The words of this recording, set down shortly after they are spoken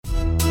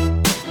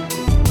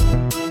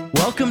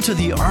Welcome to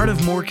the Art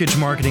of Mortgage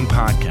Marketing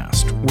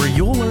podcast, where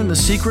you'll learn the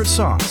secret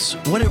sauce,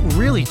 what it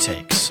really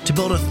takes to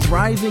build a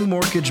thriving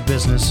mortgage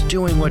business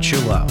doing what you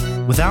love,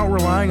 without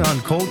relying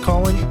on cold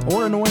calling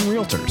or annoying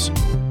realtors.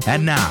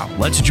 And now,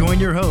 let's join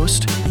your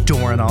host,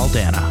 Doran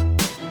Aldana.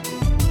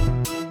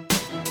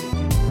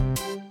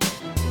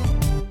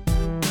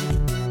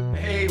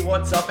 Hey,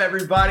 what's up,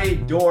 everybody?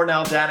 Doran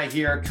Aldana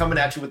here, coming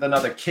at you with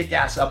another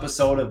kick-ass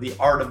episode of the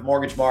Art of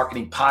Mortgage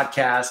Marketing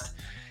podcast.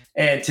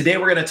 And today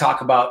we're going to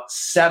talk about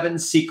 7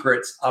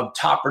 secrets of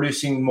top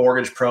producing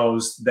mortgage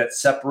pros that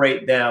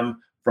separate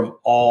them from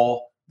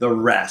all the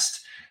rest.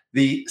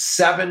 The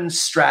 7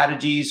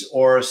 strategies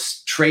or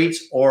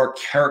traits or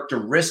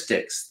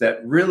characteristics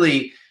that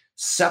really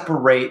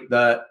separate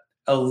the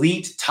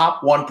elite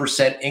top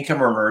 1%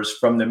 income earners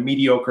from the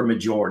mediocre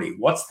majority.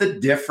 What's the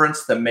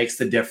difference that makes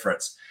the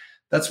difference?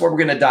 That's what we're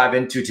going to dive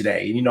into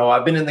today. You know,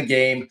 I've been in the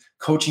game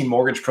coaching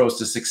mortgage pros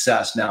to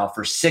success now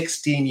for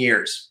 16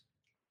 years.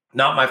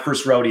 Not my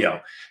first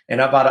rodeo.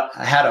 And I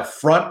had a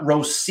front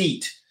row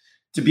seat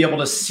to be able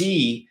to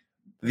see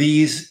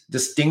these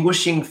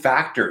distinguishing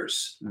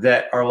factors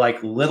that are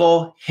like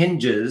little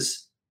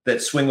hinges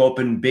that swing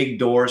open big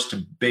doors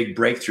to big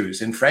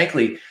breakthroughs. And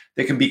frankly,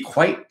 they can be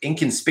quite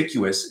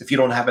inconspicuous if you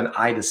don't have an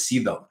eye to see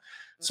them.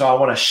 So I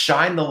want to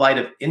shine the light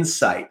of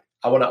insight.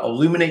 I want to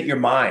illuminate your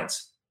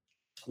minds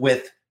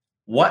with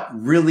what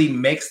really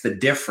makes the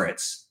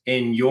difference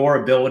in your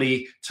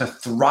ability to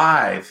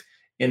thrive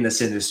in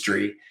this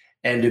industry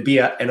and to be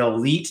an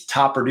elite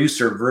top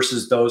producer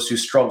versus those who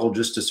struggle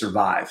just to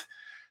survive.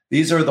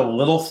 These are the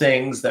little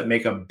things that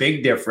make a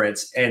big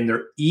difference, and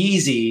they're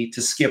easy to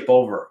skip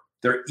over.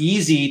 They're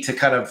easy to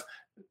kind of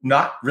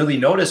not really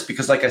notice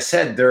because, like I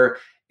said, they're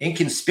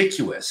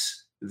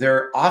inconspicuous.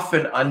 They're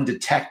often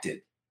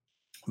undetected,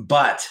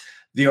 but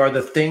they are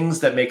the things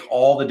that make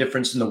all the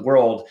difference in the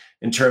world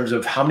in terms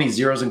of how many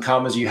zeros and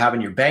commas you have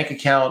in your bank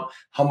account,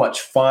 how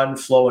much fun,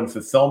 flow, and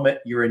fulfillment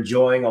you're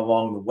enjoying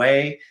along the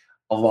way,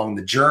 along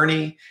the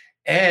journey,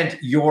 and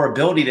your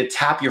ability to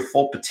tap your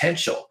full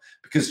potential.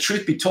 Because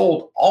truth be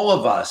told, all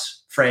of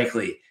us,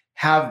 frankly,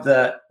 have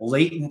the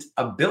latent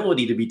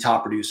ability to be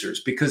top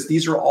producers because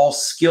these are all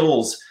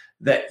skills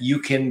that you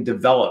can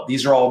develop.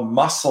 These are all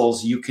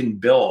muscles you can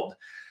build.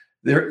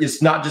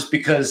 It's not just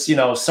because, you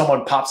know,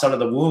 someone pops out of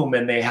the womb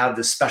and they have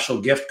this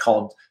special gift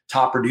called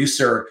top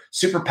producer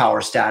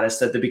superpower status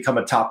that they become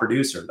a top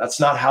producer. That's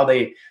not how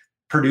they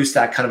produce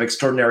that kind of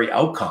extraordinary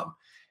outcome.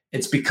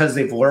 It's because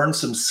they've learned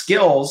some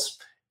skills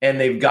and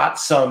they've got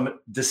some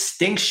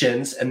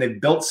distinctions and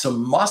they've built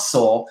some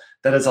muscle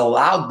that has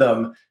allowed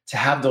them to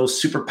have those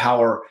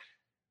superpower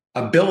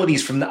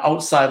abilities from the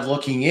outside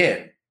looking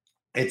in.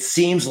 It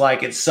seems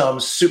like it's some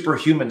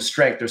superhuman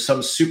strength or some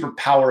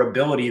superpower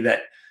ability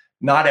that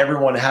not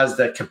everyone has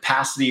the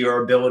capacity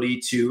or ability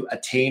to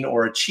attain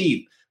or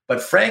achieve.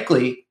 But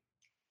frankly,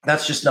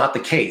 that's just not the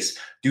case.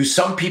 Do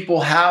some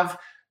people have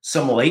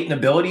some latent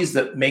abilities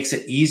that makes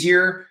it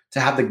easier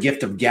to have the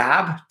gift of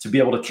gab, to be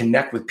able to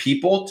connect with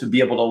people, to be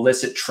able to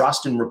elicit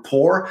trust and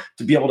rapport,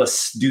 to be able to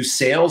do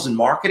sales and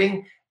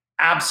marketing?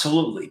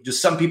 Absolutely. Do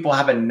some people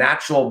have a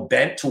natural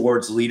bent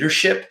towards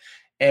leadership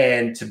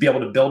and to be able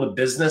to build a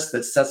business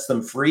that sets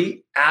them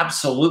free?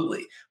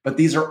 Absolutely. But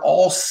these are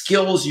all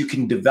skills you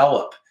can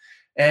develop.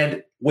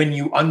 And when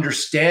you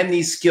understand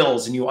these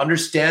skills and you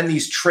understand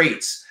these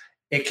traits,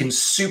 it can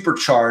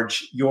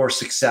supercharge your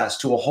success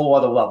to a whole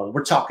other level.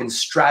 We're talking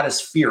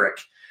stratospheric.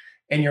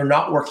 And you're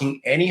not working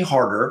any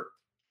harder.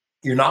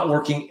 You're not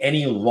working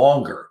any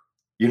longer.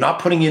 You're not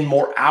putting in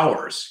more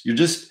hours. You're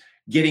just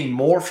getting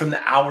more from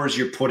the hours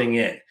you're putting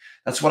in.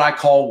 That's what I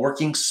call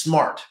working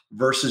smart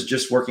versus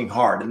just working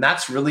hard. And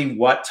that's really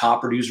what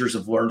top producers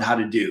have learned how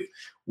to do.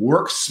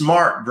 Work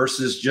smart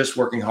versus just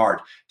working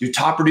hard. Do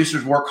top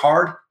producers work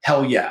hard?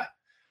 Hell yeah.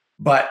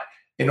 But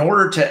in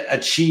order to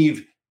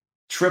achieve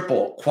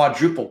triple,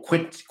 quadruple,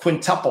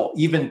 quintuple,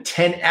 even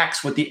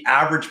 10x what the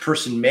average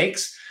person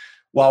makes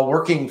while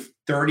working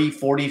 30,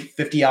 40,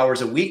 50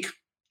 hours a week,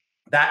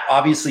 that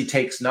obviously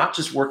takes not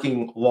just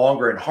working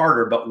longer and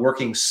harder, but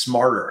working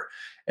smarter.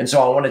 And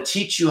so I want to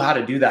teach you how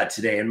to do that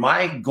today. And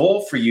my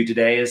goal for you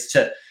today is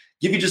to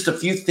give you just a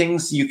few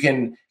things you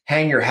can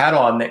hang your hat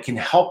on that can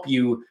help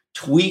you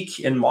tweak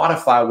and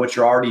modify what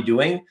you're already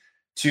doing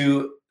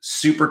to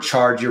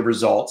supercharge your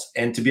results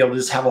and to be able to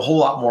just have a whole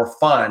lot more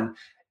fun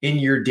in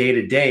your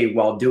day-to-day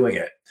while doing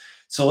it.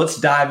 So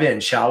let's dive in,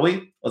 shall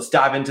we? Let's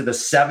dive into the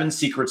 7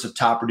 secrets of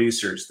top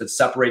producers that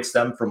separates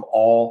them from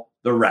all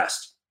the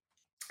rest.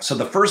 So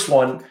the first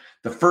one,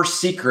 the first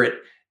secret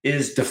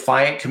is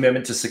defiant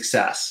commitment to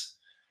success.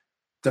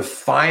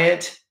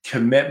 Defiant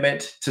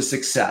commitment to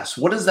success.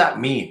 What does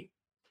that mean?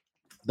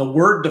 The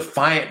word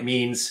defiant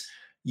means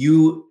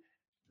you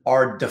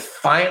are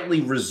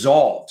defiantly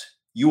resolved.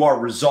 You are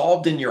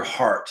resolved in your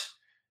heart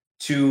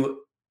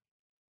to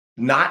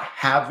not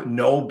have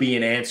no be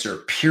an answer,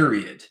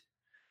 period.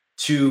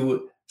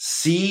 To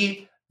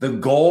see the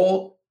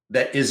goal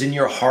that is in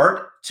your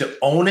heart, to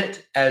own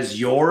it as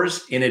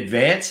yours in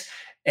advance,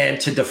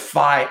 and to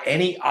defy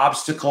any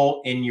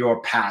obstacle in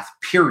your path,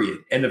 period.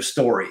 End of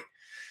story.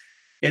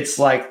 It's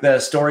like the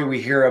story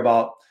we hear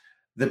about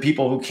the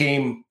people who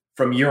came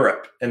from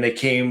Europe and they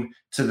came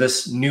to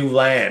this new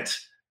land,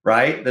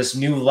 right? This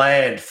new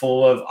land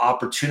full of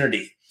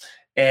opportunity.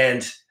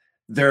 And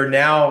they're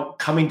now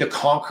coming to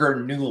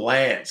conquer new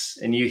lands.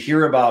 And you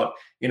hear about,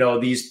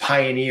 these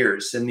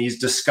pioneers and these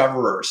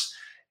discoverers.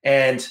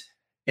 And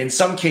in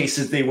some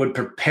cases, they would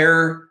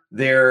prepare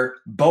their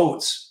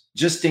boats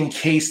just in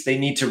case they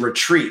need to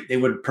retreat. They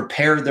would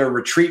prepare their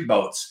retreat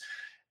boats.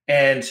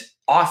 And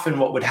often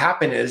what would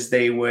happen is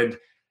they would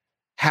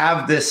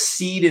have this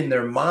seed in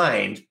their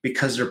mind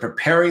because they're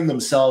preparing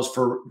themselves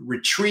for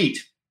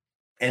retreat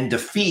and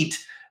defeat,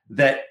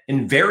 that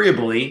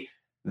invariably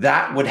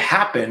that would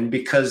happen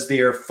because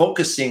they are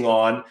focusing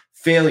on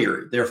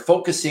failure. They're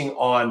focusing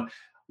on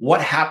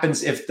what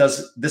happens if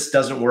this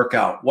doesn't work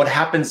out? What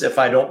happens if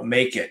I don't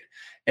make it?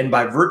 And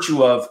by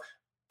virtue of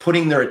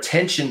putting their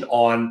attention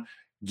on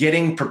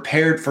getting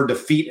prepared for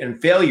defeat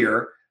and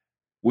failure,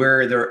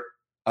 where their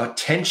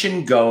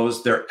attention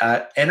goes, their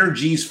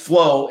energies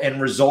flow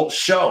and results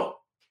show.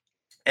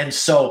 And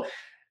so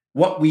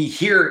what we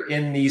hear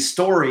in these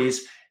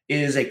stories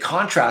is a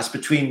contrast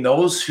between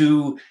those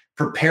who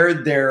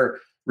prepared their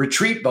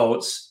retreat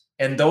boats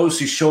and those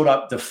who showed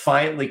up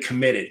defiantly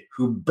committed,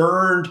 who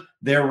burned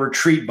their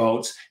retreat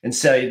boats and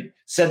said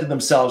to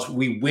themselves,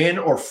 we win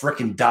or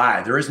frickin'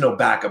 die. There is no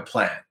backup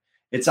plan.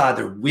 It's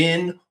either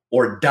win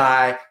or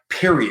die,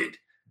 period.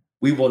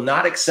 We will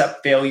not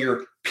accept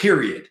failure,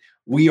 period.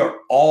 We are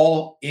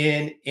all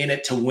in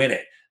it to win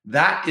it.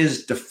 That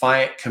is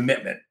defiant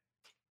commitment.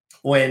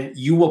 When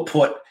you will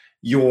put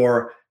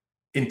your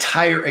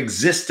entire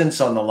existence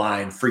on the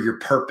line for your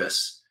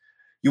purpose.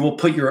 You will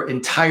put your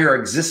entire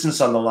existence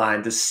on the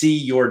line to see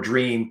your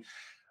dream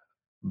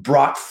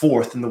brought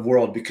forth in the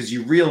world, because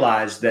you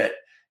realize that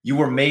you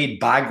were made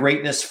by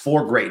greatness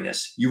for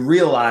greatness. You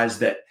realize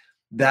that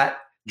that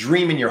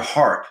dream in your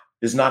heart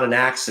is not an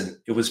accident.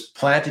 It was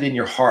planted in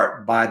your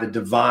heart by the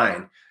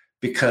divine,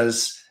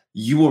 because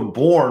you were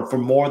born for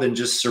more than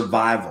just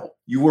survival.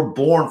 You were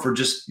born for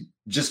just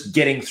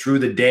getting through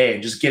the day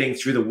and just getting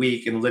through the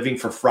week and living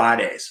for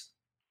Fridays.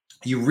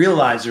 You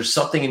realize there's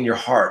something in your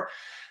heart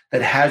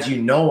that has you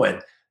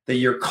knowing that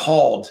you're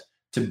called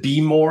to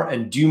be more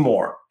and do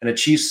more and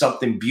achieve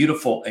something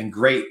beautiful and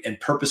great and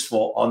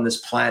purposeful on this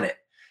planet.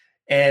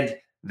 And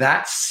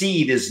that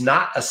seed is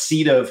not a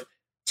seed of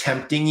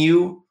tempting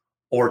you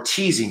or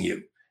teasing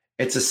you.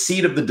 It's a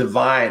seed of the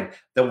divine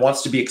that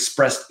wants to be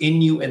expressed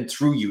in you and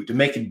through you to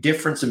make a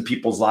difference in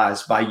people's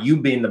lives by you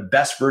being the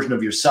best version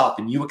of yourself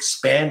and you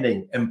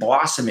expanding and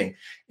blossoming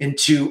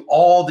into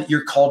all that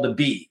you're called to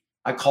be.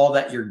 I call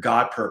that your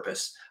God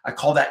purpose. I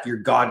call that your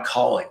God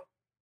calling.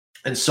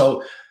 And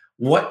so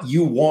what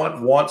you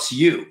want wants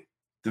you.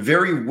 The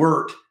very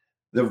word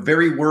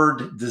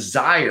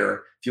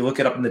desire, if you look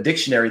it up in the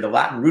dictionary, the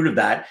Latin root of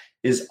that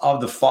is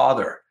of the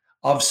Father,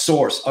 of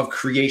source, of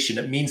creation.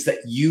 It means that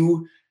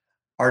you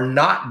are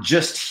not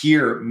just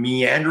here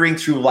meandering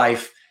through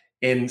life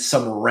in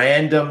some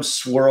random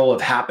swirl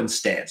of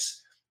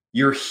happenstance.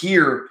 You're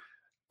here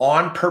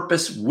on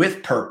purpose,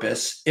 with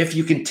purpose, if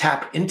you can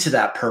tap into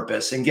that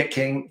purpose and get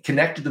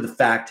connected to the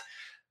fact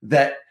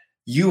that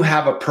you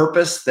have a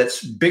purpose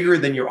that's bigger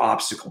than your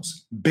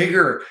obstacles,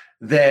 bigger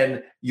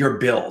than your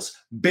bills,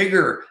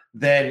 bigger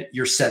than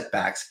your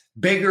setbacks,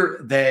 bigger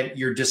than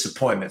your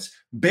disappointments,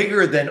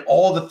 bigger than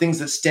all the things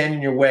that stand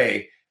in your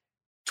way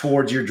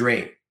towards your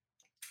dream.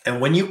 And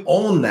when you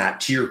own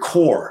that to your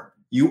core,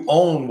 you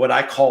own what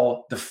I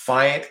call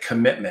defiant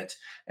commitment.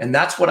 And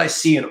that's what I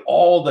see in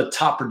all the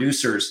top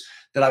producers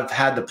that I've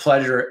had the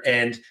pleasure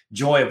and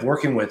joy of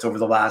working with over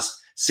the last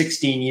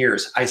 16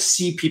 years. I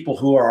see people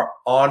who are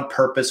on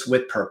purpose,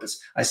 with purpose.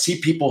 I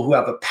see people who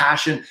have a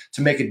passion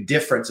to make a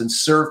difference and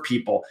serve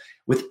people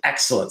with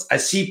excellence. I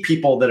see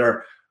people that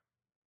are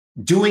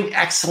doing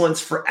excellence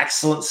for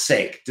excellence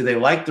sake. Do they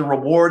like the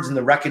rewards and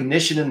the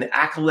recognition and the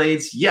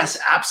accolades? Yes,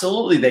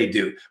 absolutely they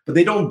do. But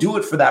they don't do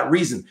it for that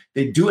reason.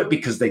 They do it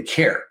because they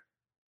care.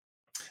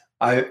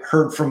 I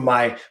heard from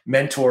my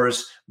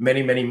mentors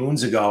many, many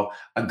moons ago,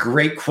 a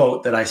great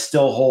quote that I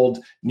still hold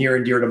near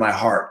and dear to my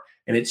heart.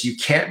 And it's, you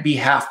can't be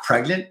half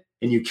pregnant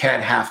and you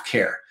can't half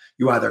care.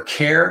 You either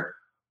care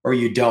or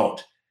you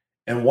don't.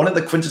 And one of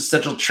the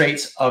quintessential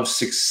traits of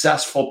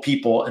successful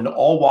people in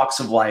all walks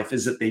of life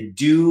is that they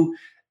do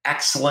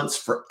excellence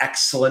for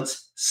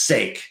excellence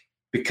sake,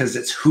 because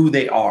it's who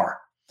they are.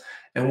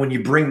 And when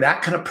you bring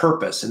that kind of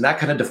purpose and that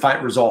kind of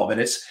defiant resolve, and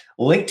it's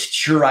linked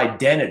to your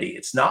identity,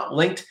 it's not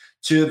linked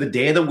to the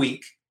day of the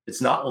week.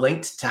 It's not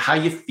linked to how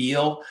you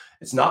feel.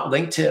 It's not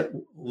linked to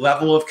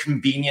level of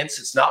convenience.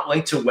 It's not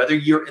linked to whether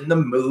you're in the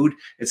mood.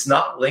 It's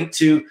not linked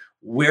to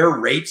where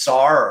rates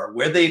are or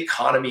where the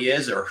economy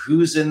is or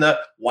who's in the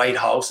White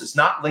House. It's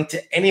not linked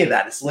to any of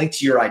that. It's linked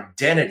to your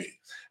identity.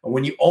 And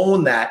when you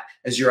own that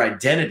as your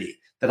identity,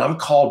 that I'm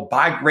called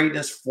by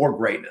greatness for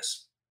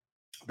greatness,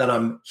 that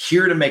I'm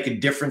here to make a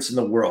difference in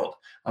the world.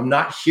 I'm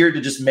not here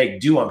to just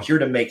make do. I'm here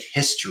to make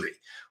history.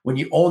 When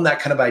you own that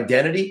kind of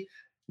identity,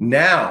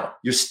 Now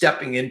you're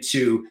stepping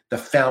into the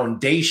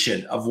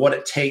foundation of what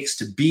it takes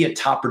to be a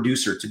top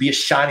producer, to be a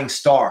shining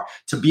star,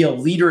 to be a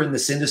leader in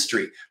this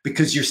industry,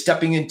 because you're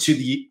stepping into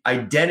the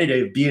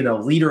identity of being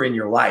a leader in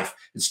your life.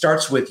 It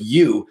starts with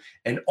you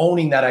and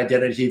owning that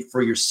identity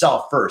for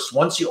yourself first.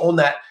 Once you own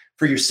that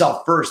for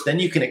yourself first, then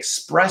you can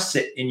express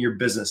it in your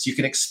business. You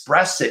can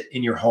express it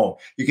in your home.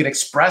 You can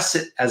express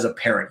it as a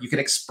parent. You can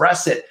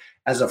express it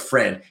as a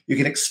friend. You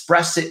can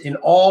express it in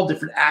all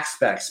different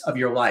aspects of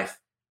your life.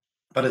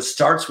 But it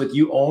starts with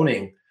you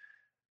owning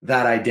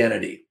that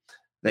identity,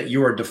 that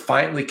you are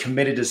defiantly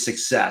committed to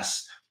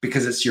success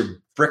because it's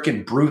your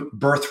freaking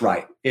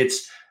birthright.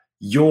 It's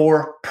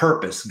your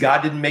purpose.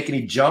 God didn't make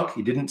any junk.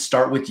 He didn't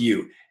start with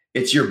you.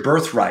 It's your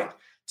birthright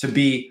to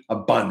be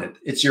abundant.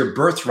 It's your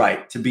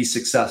birthright to be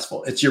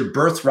successful. It's your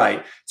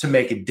birthright to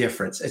make a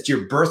difference. It's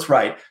your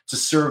birthright to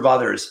serve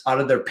others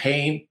out of their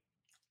pain,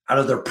 out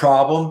of their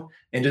problem,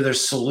 into their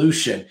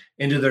solution,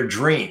 into their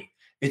dream.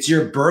 It's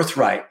your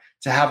birthright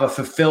to have a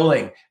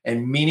fulfilling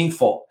and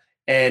meaningful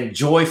and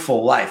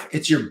joyful life.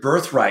 It's your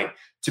birthright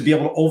to be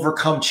able to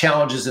overcome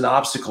challenges and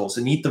obstacles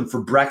and eat them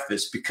for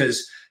breakfast,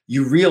 because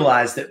you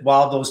realize that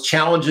while those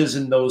challenges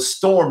and those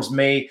storms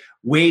may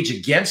wage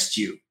against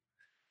you,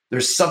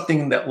 there's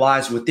something that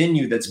lies within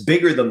you that's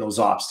bigger than those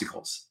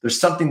obstacles. There's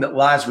something that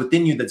lies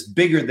within you that's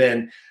bigger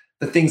than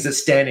the things that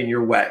stand in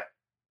your way.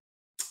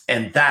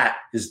 And that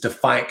is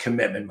defiant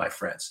commitment, my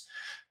friends,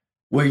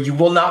 where you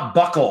will not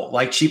buckle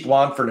like cheap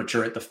lawn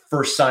furniture at the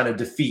first sign of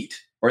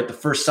defeat or at the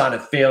first sign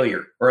of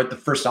failure or at the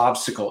first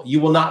obstacle. You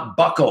will not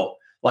buckle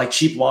like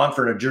cheap lawn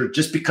furniture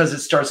just because it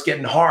starts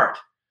getting hard.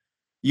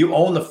 You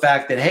own the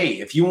fact that, hey,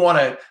 if you want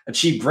to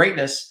achieve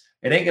greatness,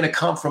 it ain't going to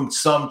come from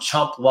some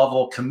chump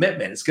level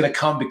commitment. It's going to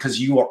come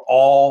because you are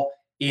all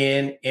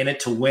in it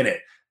to win it.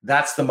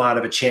 That's the mind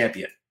of a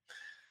champion.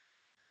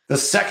 The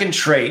second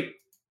trait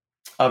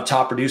of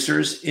top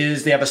producers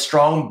is they have a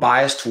strong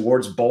bias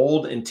towards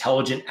bold,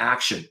 intelligent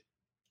action.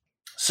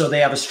 So they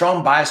have a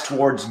strong bias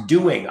towards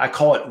doing. I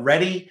call it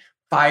ready,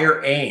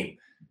 fire, aim.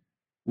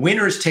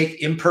 Winners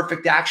take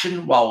imperfect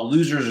action while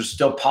losers are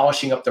still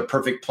polishing up their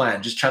perfect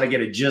plan, just trying to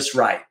get it just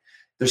right.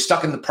 They're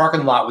stuck in the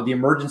parking lot with the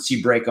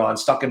emergency brake on,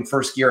 stuck in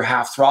first gear,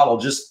 half throttle,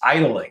 just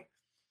idling.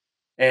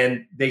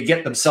 And they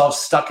get themselves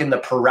stuck in the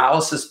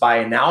paralysis by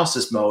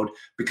analysis mode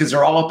because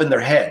they're all up in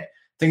their head,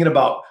 thinking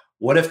about,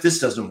 what if this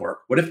doesn't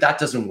work? What if that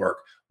doesn't work?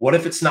 What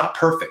if it's not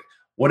perfect?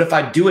 What if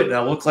I do it and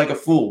I look like a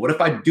fool? What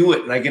if I do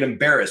it and I get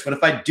embarrassed? What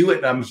if I do it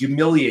and I'm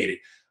humiliated?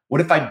 What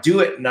if I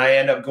do it and I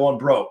end up going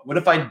broke? What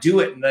if I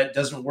do it and it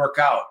doesn't work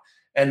out?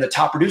 And the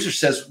top producer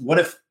says, what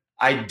if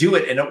I do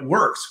it and it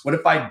works? What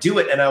if I do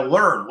it and I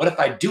learn? What if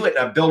I do it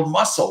and I build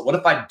muscle? What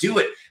if I do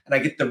it and I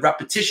get the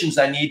repetitions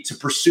I need to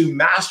pursue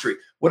mastery?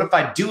 What if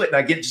I do it and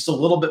I get just a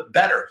little bit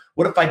better?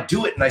 What if I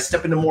do it and I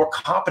step into more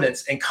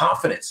competence and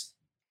confidence?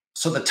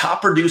 So the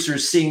top producer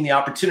is seeing the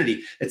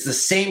opportunity. It's the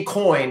same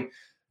coin.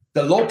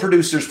 The low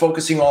producer is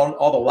focusing on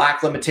all the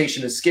lack,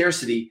 limitation, and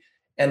scarcity.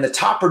 And the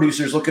top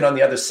producer is looking on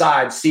the other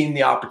side, seeing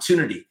the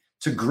opportunity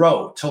to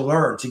grow, to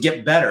learn, to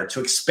get better,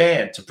 to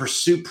expand, to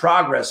pursue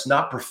progress,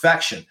 not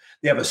perfection.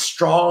 They have a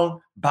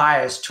strong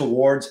bias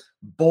towards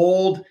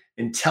bold,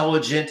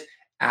 intelligent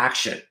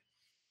action.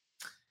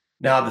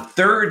 Now, the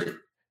third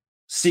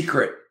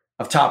secret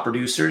of top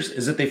producers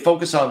is that they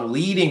focus on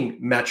leading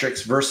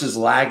metrics versus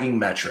lagging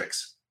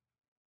metrics.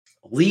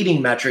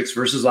 Leading metrics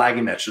versus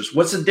lagging metrics.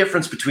 What's the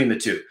difference between the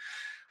two?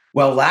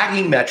 Well,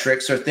 lagging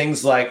metrics are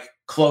things like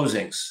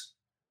closings,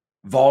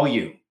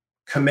 volume,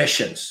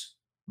 commissions,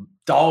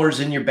 dollars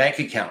in your bank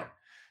account.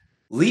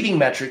 Leading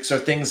metrics are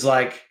things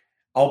like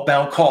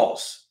outbound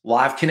calls,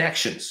 live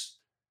connections,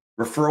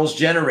 referrals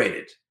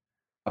generated,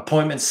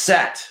 appointments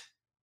set,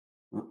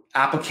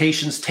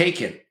 applications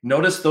taken.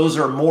 Notice those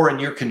are more in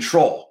your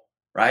control,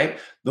 right?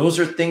 Those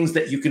are things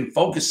that you can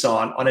focus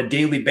on a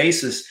daily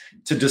basis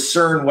to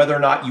discern whether or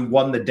not you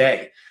won the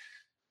day.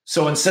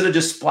 So instead of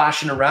just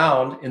splashing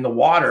around in the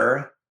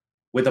water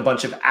with a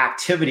bunch of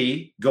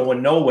activity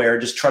going nowhere,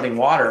 just treading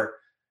water,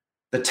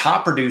 the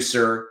top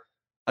producer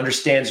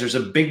understands there's a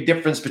big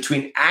difference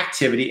between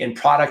activity and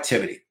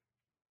productivity.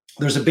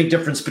 There's a big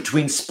difference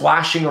between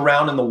splashing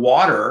around in the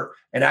water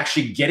and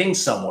actually getting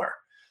somewhere.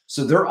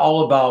 So they're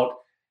all about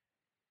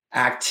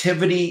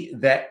activity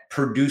that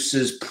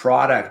produces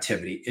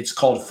productivity. It's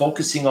called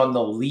focusing on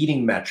the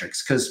leading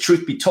metrics, because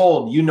truth be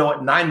told, you know it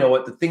and I know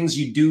it, the things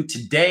you do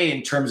today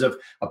in terms of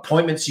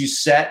appointments you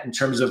set, in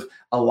terms of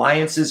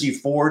alliances you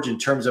forge, in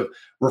terms of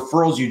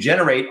referrals you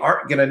generate,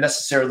 aren't going to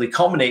necessarily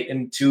culminate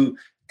into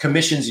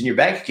commissions in your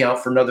bank account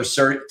for another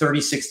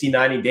 30, 60,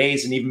 90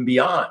 days and even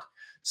beyond.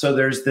 So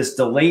there's this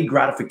delayed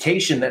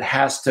gratification that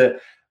has to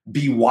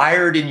be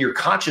wired in your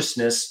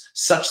consciousness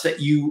such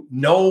that you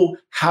know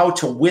how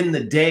to win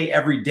the day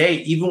every day,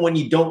 even when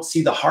you don't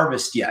see the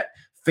harvest yet.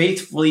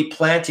 Faithfully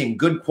planting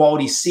good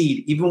quality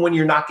seed, even when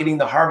you're not getting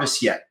the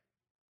harvest yet.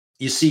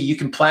 You see, you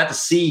can plant a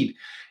seed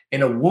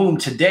in a womb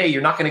today.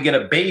 You're not going to get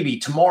a baby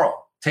tomorrow.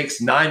 It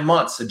takes 9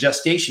 months, a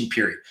gestation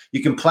period.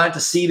 You can plant a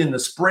seed in the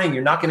spring.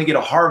 You're not going to get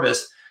a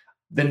harvest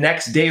the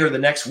next day or the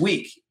next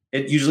week.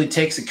 It usually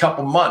takes a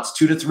couple months,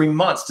 2 to 3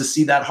 months to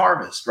see that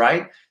harvest,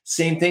 right?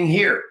 Same thing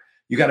here.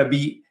 You got to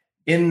be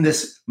in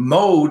this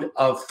mode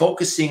of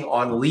focusing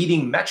on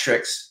leading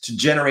metrics to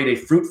generate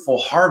a fruitful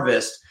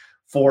harvest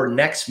for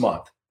next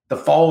month, the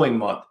following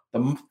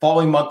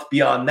month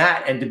beyond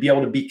that, and to be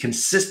able to be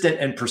consistent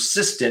and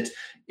persistent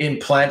in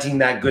planting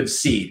that good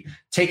seed.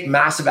 Take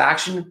massive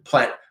action,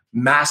 plant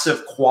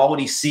massive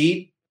quality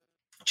seed.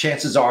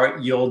 Chances are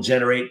you'll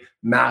generate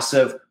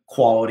massive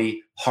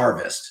quality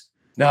harvest.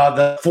 Now,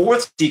 the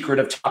fourth secret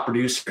of top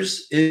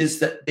producers is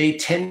that they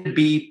tend to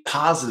be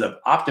positive,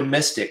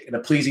 optimistic, and a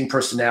pleasing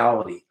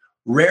personality.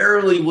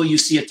 Rarely will you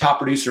see a top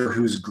producer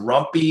who's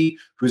grumpy,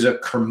 who's a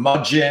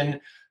curmudgeon,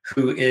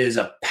 who is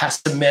a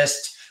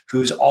pessimist,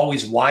 who's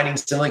always whining,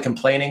 stealing,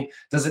 complaining.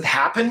 Does it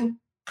happen?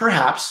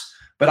 Perhaps,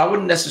 but I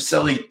wouldn't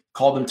necessarily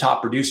call them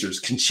top producers.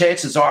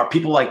 Chances are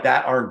people like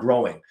that aren't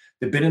growing.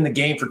 They've been in the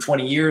game for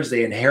 20 years.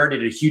 They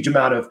inherited a huge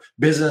amount of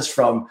business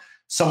from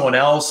someone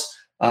else.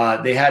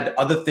 They had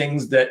other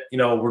things that,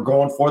 were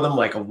going for them,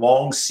 like a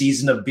long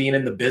season of being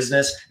in the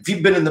business. If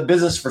you've been in the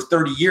business for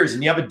 30 years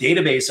and you have a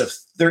database of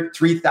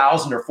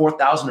 3,000 or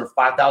 4,000 or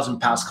 5,000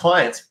 past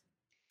clients,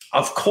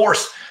 of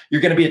course,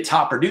 you're going to be a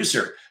top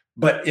producer.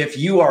 But if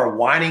you are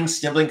whining,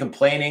 sniveling,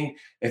 complaining,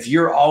 if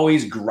you're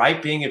always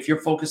griping, if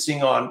you're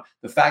focusing on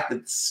the fact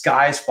that the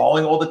sky is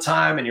falling all the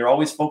time and you're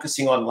always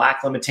focusing on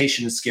lack,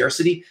 limitation, and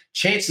scarcity,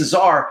 chances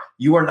are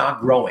you are not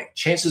growing.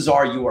 Chances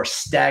are you are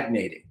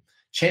stagnating.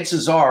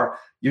 Chances are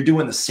you're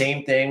doing the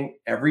same thing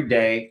every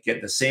day,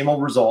 getting the same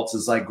old results.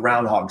 It's like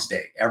Groundhog's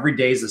Day. Every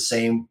day is the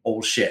same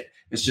old shit.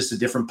 It's just a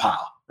different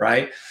pile,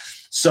 right?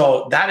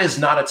 So that is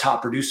not a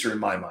top producer in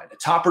my mind. A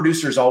top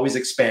producer is always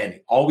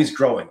expanding, always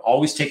growing,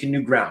 always taking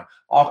new ground,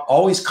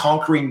 always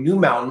conquering new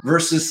mountains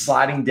versus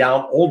sliding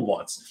down old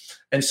ones.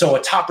 And so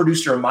a top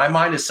producer in my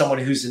mind is someone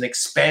who's an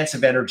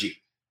expansive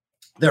energy.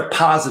 They're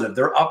positive,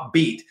 they're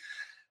upbeat.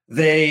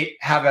 They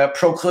have a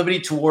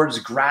proclivity towards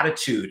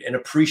gratitude and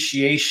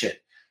appreciation.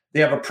 They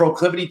have a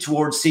proclivity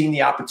towards seeing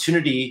the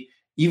opportunity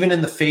even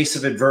in the face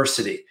of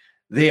adversity.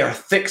 They are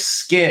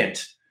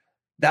thick-skinned.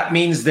 That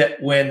means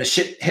that when the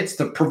shit hits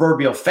the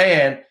proverbial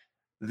fan,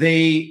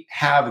 they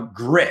have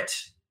grit.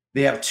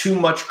 They have too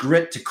much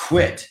grit to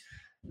quit.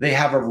 They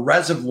have a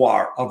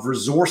reservoir of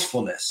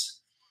resourcefulness.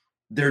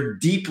 They're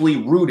deeply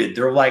rooted.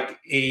 They're like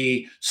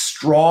a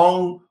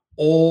strong,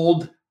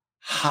 old,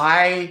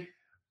 high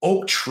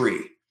oak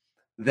tree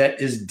that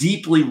is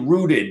deeply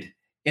rooted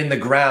in the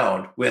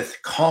ground with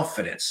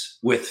confidence,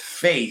 with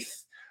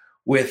faith,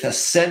 with a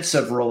sense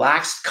of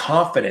relaxed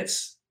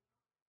confidence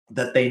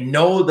that they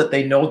know that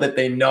they know that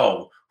they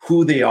know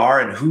who they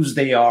are and whose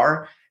they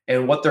are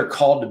and what they're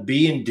called to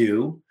be and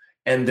do,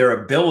 and their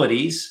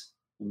abilities,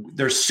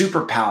 their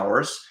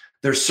superpowers,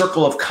 their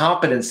circle of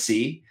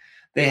competency.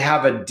 They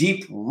have a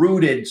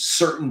deep-rooted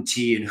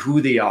certainty in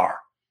who they are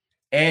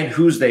and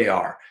whose they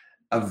are,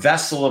 a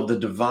vessel of the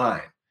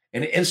divine,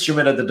 an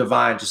instrument of the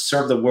divine to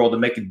serve the world, to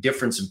make a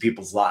difference in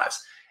people's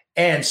lives.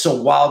 And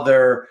so while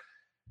their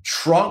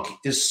trunk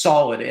is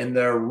solid and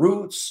their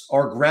roots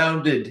are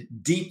grounded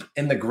deep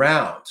in the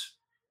ground,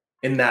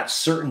 in that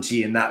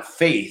certainty, in that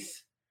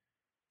faith,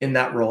 in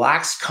that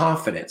relaxed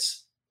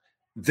confidence,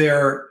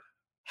 their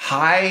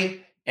high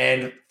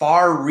and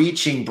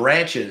far-reaching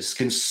branches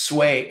can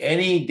sway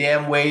any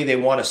damn way they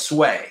want to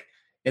sway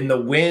in the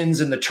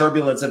winds and the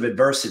turbulence of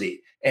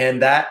adversity.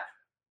 And that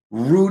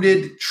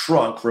rooted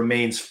trunk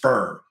remains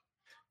firm.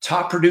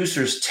 Top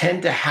producers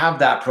tend to have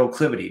that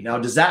proclivity. Now,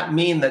 does that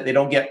mean that they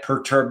don't get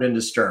perturbed and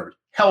disturbed?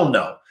 Hell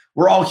no.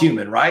 We're all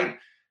human, right?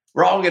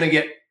 We're all going to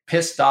get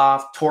pissed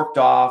off, torqued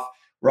off.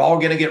 We're all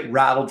going to get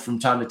rattled from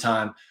time to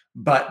time.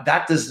 But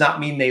that does not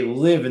mean they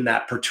live in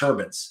that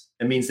perturbance.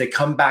 It means they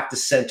come back to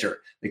center.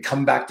 They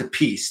come back to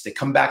peace. They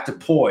come back to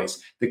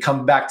poise. They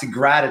come back to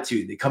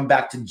gratitude. They come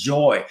back to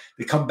joy.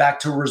 They come back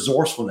to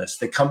resourcefulness.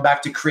 They come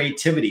back to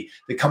creativity.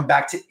 They come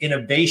back to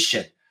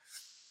innovation.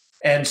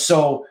 And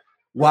so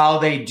while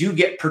they do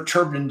get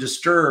perturbed and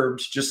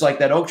disturbed, just like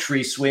that oak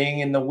tree swinging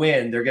in the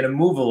wind, they're going to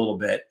move a little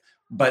bit,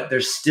 but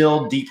they're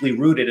still deeply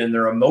rooted, and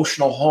their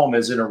emotional home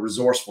is in a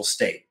resourceful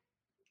state.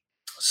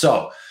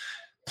 So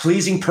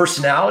pleasing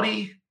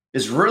personality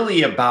is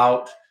really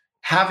about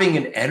having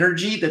an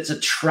energy that's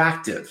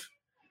attractive.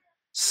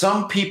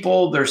 Some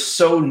people, they're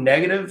so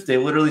negative, they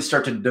literally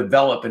start to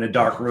develop in a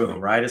dark room,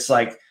 right? It's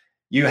like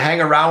you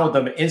hang around with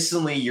them,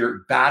 instantly your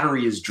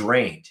battery is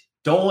drained.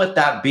 Don't let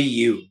that be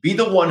you. Be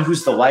the one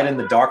who's the light in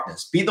the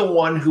darkness. Be the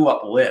one who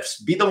uplifts.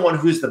 Be the one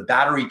who's the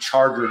battery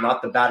charger,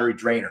 not the battery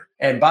drainer.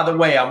 And by the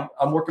way,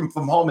 I'm working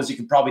from home, as you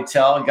can probably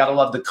tell. You got to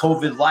love the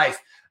COVID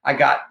life. I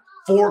got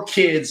 4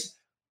 kids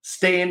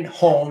staying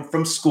home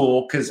from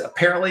school because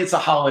apparently it's a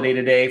holiday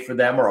today for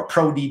them, or a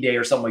pro D day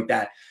or something like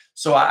that.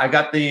 So I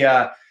got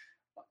the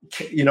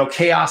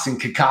chaos and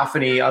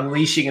cacophony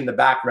unleashing in the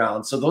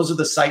background. So those are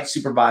the site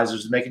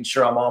supervisors making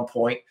sure I'm on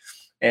point.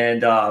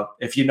 And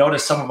if you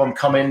notice some of them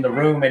come in the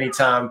room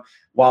anytime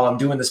while I'm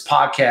doing this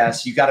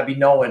podcast, you got to be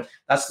knowing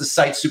that's the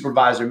site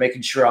supervisor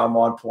making sure I'm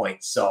on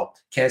point. So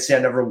can't say I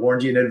never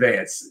warned you in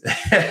advance.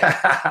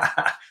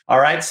 All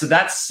right. So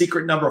that's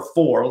secret number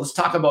 4. Let's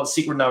talk about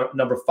secret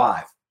number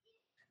 5.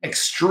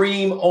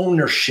 Extreme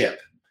ownership.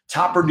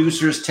 Top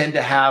producers tend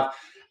to have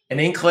an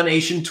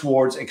inclination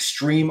towards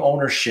extreme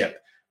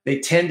ownership. They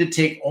tend to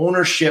take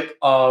ownership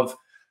of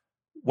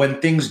when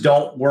things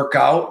don't work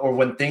out or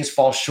when things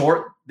fall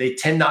short. They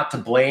tend not to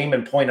blame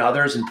and point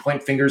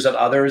fingers at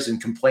others and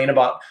complain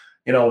about,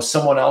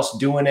 someone else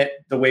doing it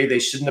the way they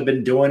shouldn't have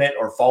been doing it,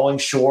 or falling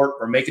short,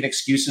 or making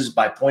excuses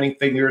by pointing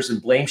fingers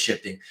and blame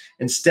shifting.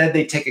 Instead,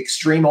 they take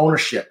extreme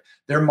ownership.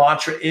 Their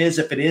mantra is,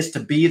 if it is to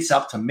be, it's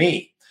up to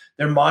me.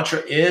 Their mantra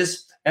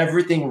is,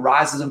 everything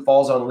rises and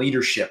falls on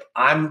leadership.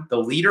 I'm the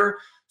leader,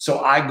 so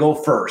I go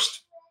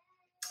first.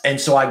 And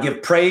so I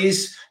give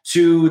praise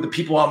to the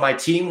people on my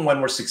team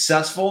when we're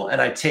successful,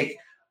 and I take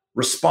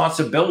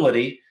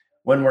responsibility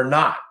when we're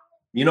not.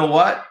 You know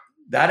what?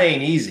 That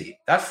ain't easy.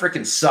 That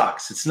freaking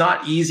sucks. It's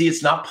not easy.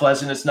 It's not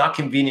pleasant. It's not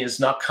convenient. It's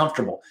not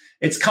comfortable.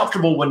 It's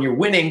comfortable when you're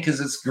winning, because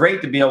it's great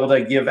to be able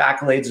to give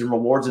accolades and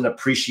rewards and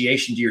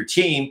appreciation to your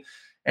team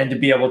and to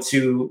be able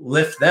to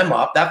lift them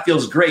up. That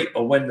feels great.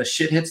 But when the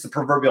shit hits the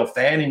proverbial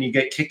fan and you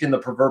get kicked in the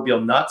proverbial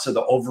nuts or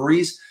the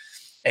ovaries,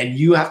 and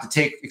you have to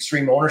take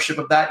extreme ownership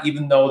of that,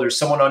 even though there's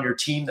someone on your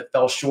team that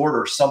fell short,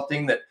 or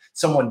something that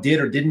someone did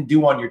or didn't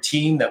do on your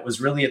team that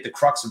was really at the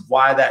crux of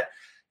why that,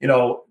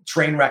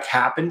 train wreck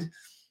happened.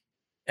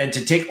 And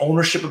to take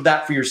ownership of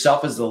that for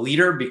yourself as the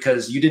leader,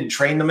 because you didn't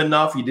train them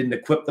enough, you didn't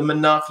equip them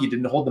enough, you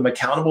didn't hold them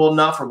accountable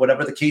enough, or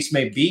whatever the case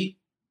may be,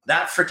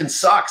 that freaking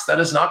sucks. That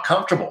is not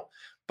comfortable,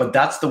 but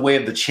that's the way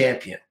of the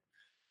champion.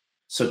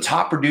 So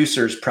top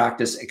producers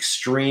practice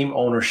extreme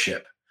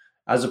ownership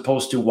as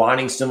opposed to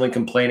whining, stimbling,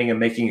 complaining, and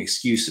making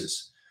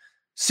excuses.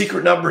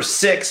 Secret number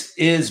 6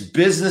 is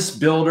business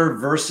builder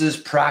versus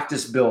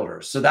practice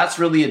builder. So that's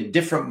really a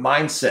different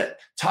mindset.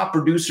 Top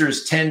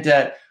producers tend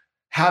to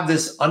have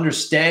this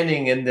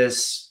understanding and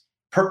this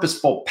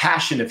purposeful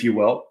passion, if you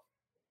will,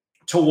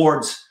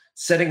 towards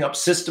setting up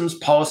systems,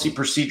 policy,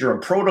 procedure,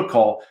 and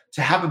protocol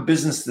to have a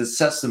business that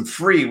sets them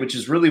free, which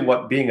is really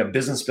what being a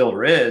business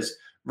builder is,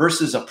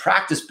 versus a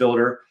practice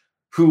builder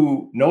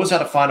who knows how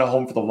to find a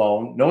home for the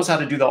loan, knows how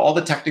to do all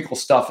the technical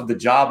stuff of the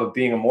job of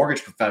being a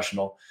mortgage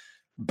professional,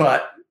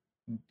 but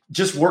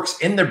just works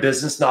in their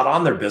business, not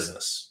on their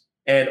business.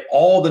 And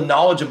all the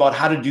knowledge about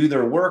how to do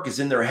their work is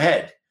in their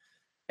head.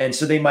 And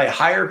so they might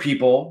hire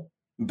people,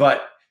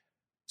 but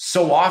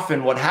so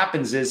often what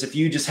happens is, if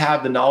you just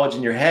have the knowledge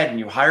in your head and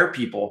you hire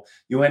people,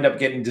 you end up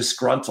getting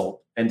disgruntled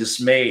and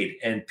dismayed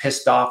and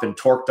pissed off and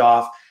torqued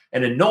off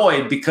and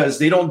annoyed because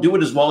they don't do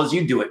it as well as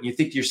you do it. And you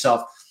think to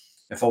yourself,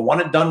 if I want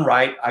it done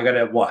right, I got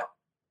to what?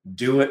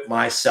 Do it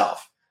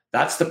myself.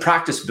 That's the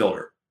practice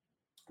builder.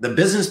 The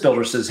business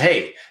builder says,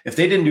 hey, if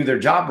they didn't do their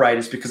job right,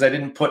 it's because I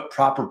didn't put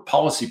proper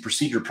policy,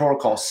 procedure,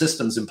 protocol,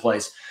 systems in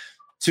place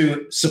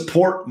to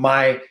support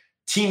my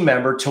team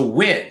member to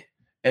win.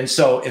 And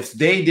so if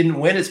they didn't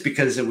win, it's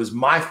because it was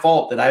my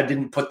fault that I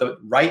didn't put the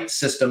right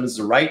systems,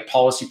 the right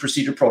policy,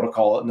 procedure,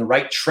 protocol, and the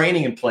right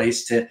training in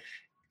place to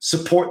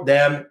support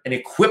them and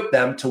equip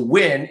them to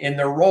win in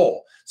their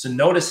role. So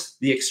notice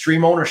the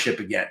extreme ownership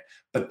again.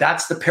 But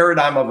that's the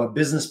paradigm of a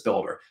business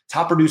builder.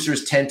 Top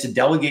producers tend to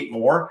delegate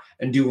more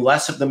and do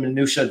less of the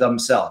minutia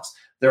themselves.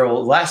 They're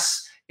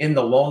less in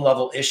the loan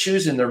level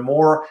issues, and they're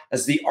more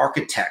as the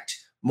architect,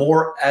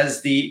 more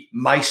as the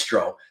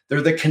maestro.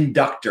 They're the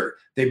conductor.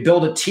 They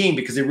build a team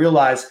because they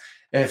realize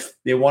if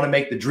they want to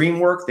make the dream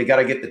work, they got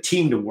to get the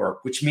team to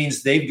work, which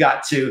means they've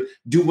got to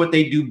do what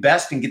they do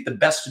best and get the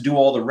best to do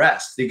all the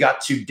rest. They got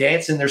to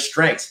dance in their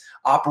strengths,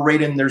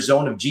 operate in their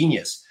zone of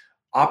genius,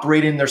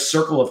 operate in their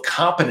circle of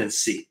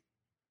competency.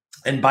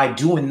 And by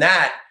doing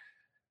that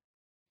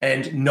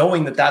and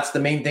knowing that that's the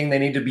main thing they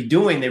need to be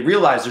doing, they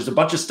realize there's a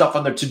bunch of stuff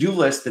on their to-do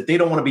list that they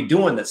don't want to be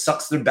doing, that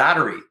sucks their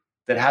battery,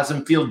 that has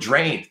them feel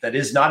drained, that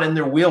is not in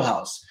their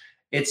wheelhouse.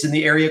 It's in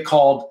the area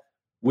called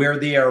where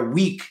they are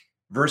weak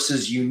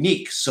versus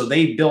unique. So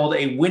they build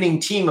a winning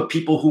team of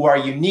people who are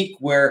unique,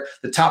 where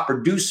the top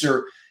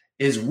producer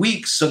is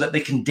weak, so that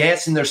they can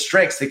dance in their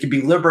strengths. They can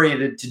be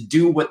liberated to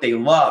do what they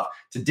love,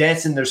 to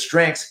dance in their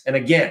strengths. And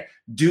again,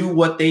 do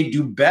what they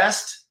do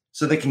best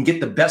so they can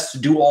get the best to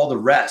do all the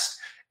rest.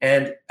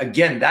 And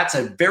again, that's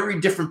a very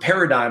different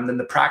paradigm than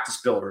the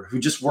practice builder who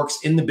just works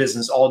in the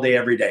business all day,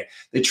 every day.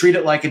 They treat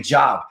it like a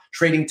job,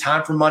 trading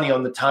time for money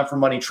on the time for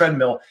money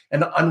treadmill.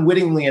 And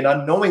unwittingly and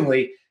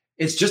unknowingly,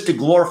 it's just a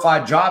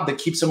glorified job that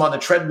keeps them on the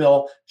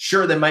treadmill.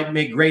 Sure, they might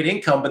make great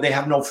income, but they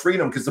have no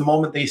freedom, because the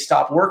moment they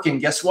stop working,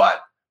 guess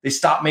what? They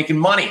stop making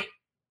money.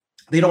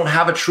 They don't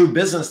have a true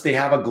business. They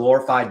have a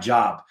glorified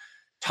job.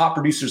 Top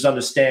producers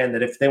understand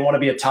that if they want to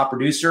be a top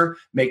producer,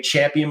 make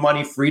champion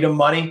money, freedom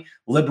money,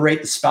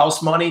 liberate the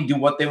spouse money, do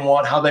what they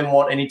want, how they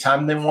want,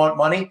 anytime they want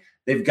money,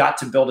 they've got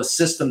to build a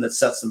system that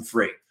sets them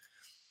free.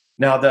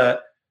 Now,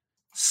 the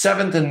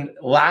seventh and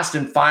last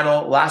and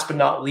final, last but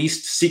not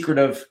least, secret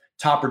of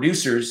top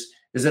producers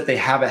is that they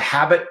have a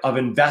habit of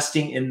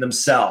investing in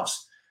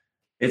themselves.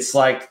 It's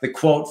like the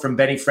quote from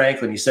Benny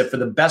Franklin. He said, for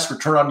the best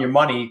return on your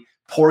money,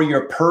 pour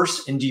your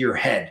purse into your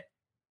head.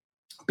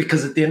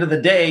 Because at the end of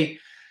the day,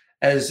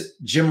 as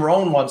Jim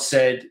Rohn once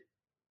said,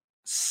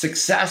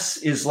 success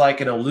is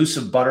like an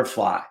elusive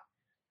butterfly.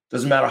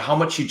 Doesn't matter how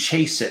much you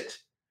chase it.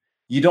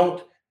 You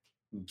don't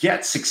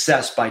get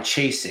success by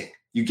chasing.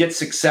 You get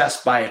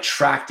success by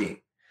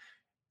attracting.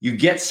 You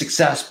get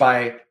success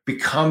by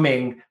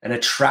becoming an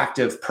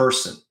attractive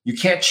person. You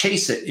can't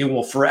chase it. It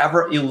will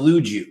forever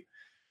elude you.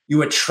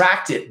 You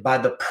attract it by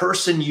the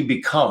person you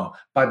become,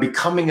 by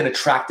becoming an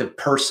attractive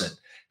person.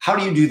 How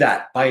do you do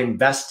that? By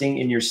investing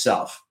in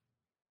yourself,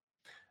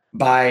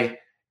 by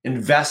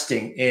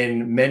investing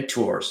in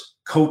mentors,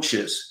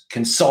 coaches,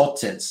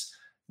 consultants,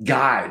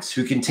 guides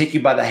who can take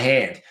you by the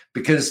hand,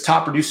 because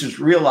top producers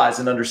realize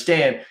and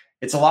understand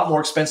it's a lot more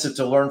expensive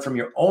to learn from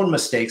your own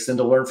mistakes than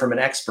to learn from an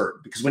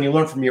expert. Because when you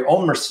learn from your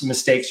own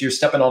mistakes, you're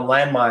stepping on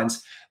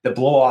landmines that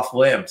blow off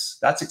limbs.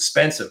 That's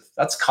expensive.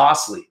 That's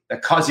costly.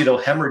 That causes you to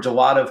hemorrhage a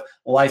lot of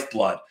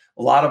lifeblood,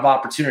 a lot of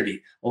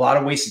opportunity, a lot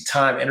of wasted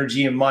time,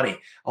 energy, and money,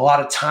 a lot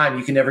of time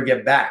you can never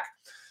get back.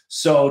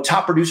 So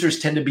top producers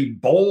tend to be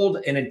bold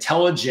and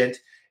intelligent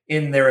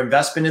in their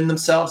investment in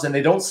themselves, and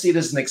they don't see it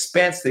as an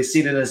expense. They see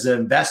it as an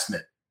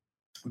investment,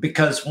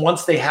 because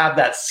once they have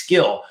that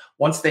skill,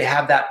 once they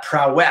have that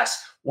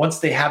prowess, once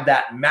they have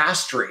that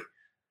mastery,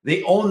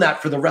 they own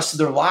that for the rest of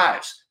their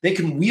lives. They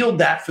can wield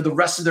that for the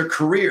rest of their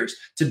careers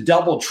to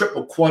double,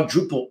 triple,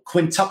 quadruple,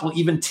 quintuple,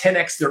 even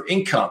 10x their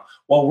income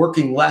while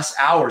working less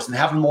hours and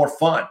having more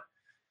fun.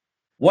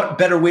 What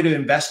better way to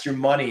invest your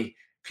money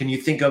can you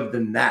think of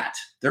than that?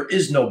 There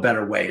is no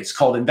better way. It's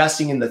called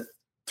investing in the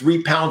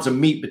 3 pounds of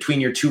meat between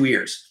your 2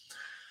 ears.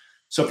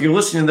 So if you're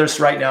listening to this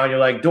right now and you're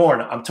like,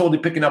 Dorn, I'm totally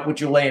picking up what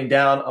you're laying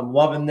down. I'm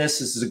loving this.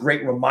 This is a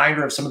great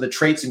reminder of some of the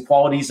traits and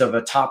qualities of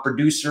a top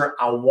producer.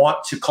 I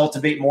want to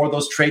cultivate more of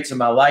those traits in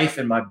my life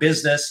and my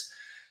business.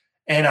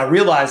 And I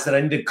realized that I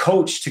need a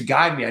coach to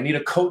guide me. I need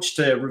a coach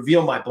to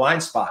reveal my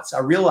blind spots. I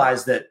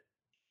realized that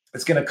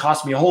it's going to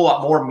cost me a whole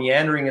lot more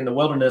meandering in the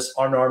wilderness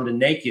unarmed and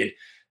naked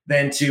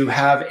than to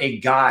have a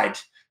guide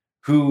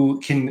who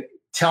can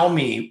tell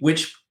me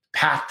which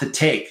path to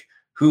take,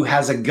 who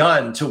has a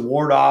gun to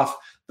ward off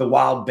the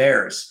wild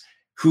bears,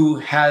 who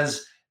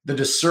has the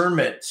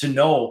discernment to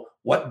know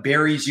what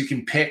berries you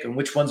can pick and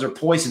which ones are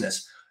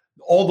poisonous.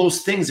 All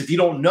those things, if you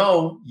don't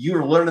know,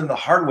 you're learning the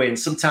hard way. And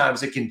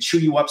sometimes it can chew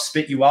you up,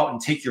 spit you out, and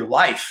take your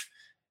life.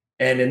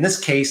 And in this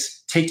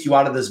case, take you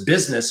out of this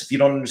business if you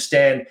don't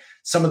understand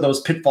some of those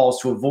pitfalls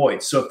to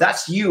avoid. So if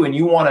that's you and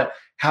you want to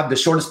have the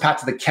shortest path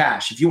to the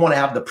cash, if you want to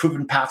have the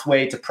proven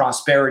pathway to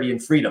prosperity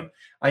and freedom,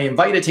 I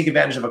invite you to take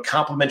advantage of a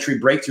complimentary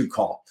breakthrough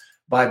call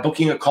by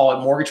booking a call at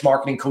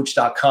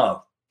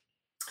mortgagemarketingcoach.com.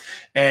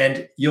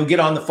 And you'll get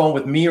on the phone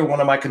with me or one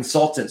of my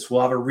consultants.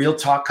 We'll have a real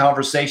talk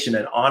conversation,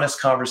 an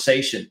honest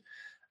conversation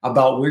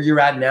about where you're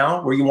at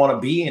now, where you want to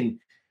be, and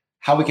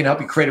how we can help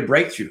you create a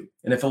breakthrough.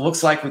 And if it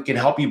looks like we can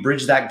help you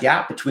bridge that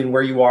gap between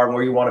where you are and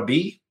where you want to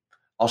be,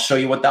 I'll show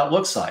you what that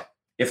looks like.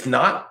 If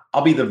not,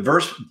 I'll be the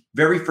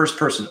very first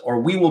person,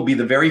 or we will be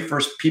the very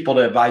first people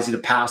to advise you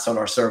to pass on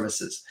our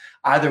services.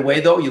 Either way,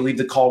 though, you leave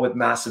the call with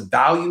massive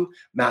value,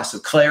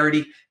 massive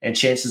clarity, and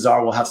chances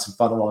are we'll have some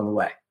fun along the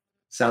way.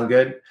 Sound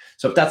good?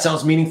 So if that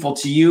sounds meaningful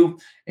to you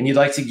and you'd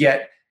like to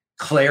get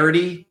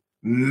clarity,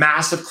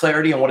 massive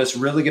clarity on what it's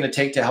really going to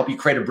take to help you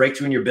create a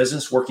breakthrough in your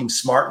business, working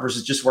smart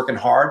versus just working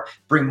hard,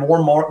 bring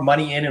more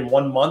money in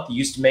 1 month you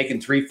used to make in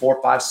 3,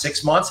 4, 5,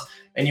 6 months,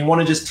 and you want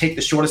to just take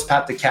the shortest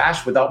path to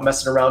cash without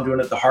messing around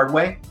doing it the hard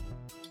way,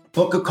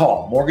 book a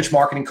call,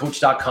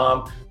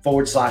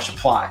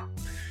 mortgagemarketingcoach.com/apply.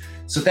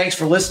 So thanks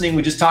for listening.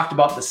 We just talked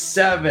about the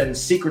 7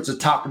 secrets of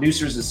top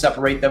producers that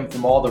separate them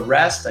from all the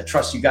rest. I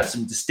trust you got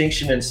some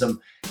distinction and some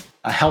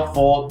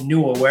helpful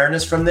new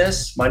awareness from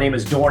this. My name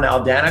is Dorn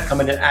Aldana,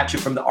 coming at you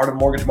from the Art of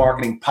Mortgage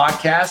Marketing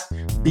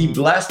podcast. Be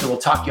blessed, and we'll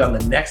talk to you on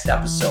the next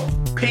episode.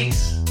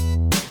 Peace.